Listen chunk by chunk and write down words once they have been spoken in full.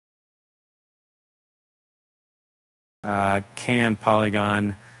can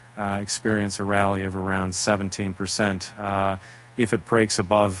Polygon experience a rally of around 17% if it breaks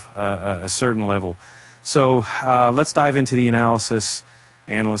above a certain level. So let's dive into the analysis.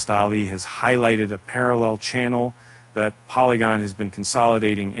 Analyst Ali has highlighted a parallel channel that Polygon has been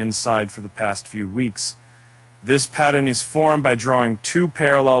consolidating inside for the past few weeks. This pattern is formed by drawing two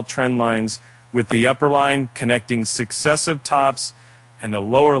parallel trend lines, with the upper line connecting successive tops and the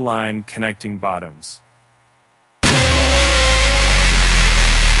lower line connecting bottoms.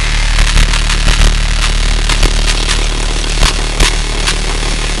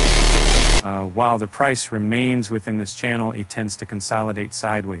 While the price remains within this channel, it tends to consolidate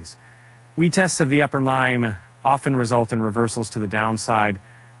sideways. Retests of the upper line often result in reversals to the downside,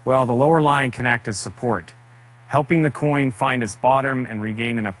 while the lower line can act as support, helping the coin find its bottom and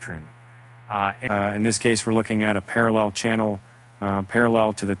regain an uptrend. In this case, we're looking at a parallel channel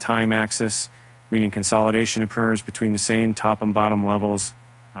parallel to the time axis, meaning consolidation occurs between the same top and bottom levels,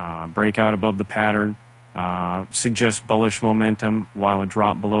 breakout above the pattern, suggests bullish momentum, while a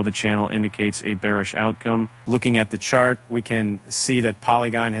drop below the channel indicates a bearish outcome. Looking at the chart, we can see that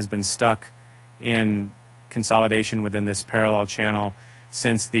Polygon has been stuck in consolidation within this parallel channel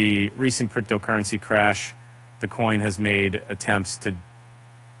since the recent cryptocurrency crash. The coin has made attempts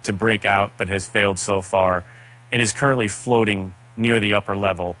to break out, but has failed so far. It is currently floating near the upper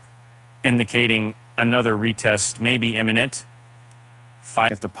level, indicating another retest may be imminent.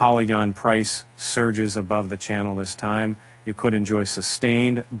 If the Polygon price surges above the channel this time, you could enjoy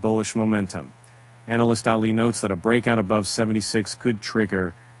sustained bullish momentum. Analyst Ali notes that a breakout above 76 could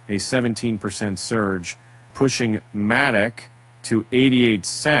trigger a 17% surge, pushing MATIC to 88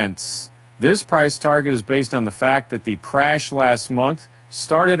 cents. This price target is based on the fact that the crash last month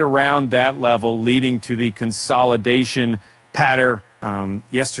started around that level, leading to the consolidation pattern.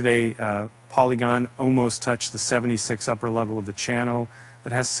 Yesterday, Polygon almost touched the 76 upper level of the channel,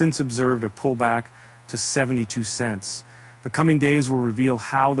 but has since observed a pullback to 72 cents. The coming days will reveal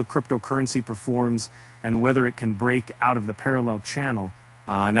how the cryptocurrency performs and whether it can break out of the parallel channel.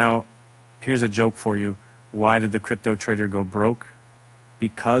 Now, here's a joke for you. Why did the crypto trader go broke?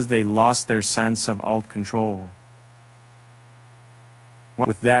 Because they lost their sense of alt control.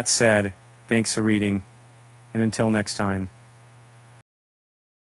 With that said, thanks for reading, and until next time.